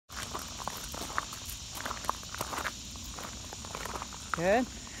Good.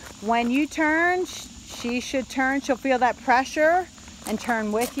 When you turn, she should turn. She'll feel that pressure and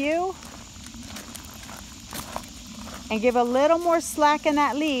turn with you. And give a little more slack in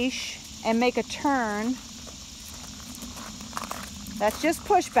that leash and make a turn. That's just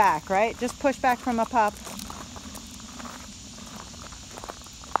pushback, right? Just pushback from a pup.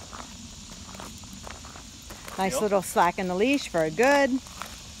 Nice little slack in the leash, very good.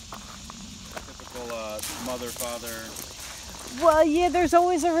 Typical mother-father. Well, yeah, there's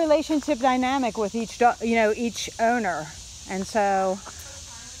always a relationship dynamic with each each owner. And so,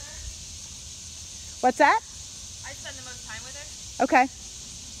 what's that? I spend the most time with her. Okay.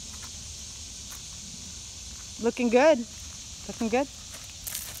 Looking good. Looking good.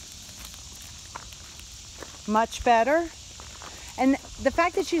 Much better. And the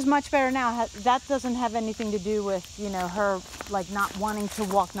fact that she's much better now, that doesn't have anything to do with, her like not wanting to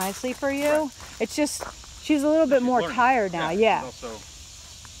walk nicely for you. Right. It's just, she's a little bit more tired now. Yeah.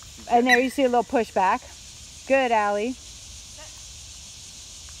 And there you see a little pushback. Good, Allie.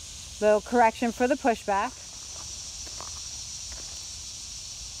 Little correction for the pushback.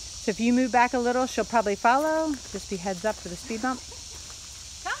 So if you move back a little, she'll probably follow. Just be heads up for the speed bump.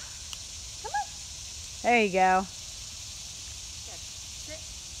 Come on. There you go.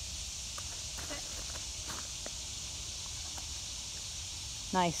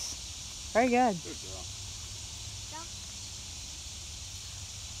 Nice. Very good.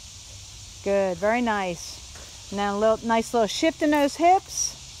 Good. Very nice. Now a nice little shift in those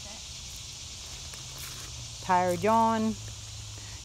hips. Tired yawn.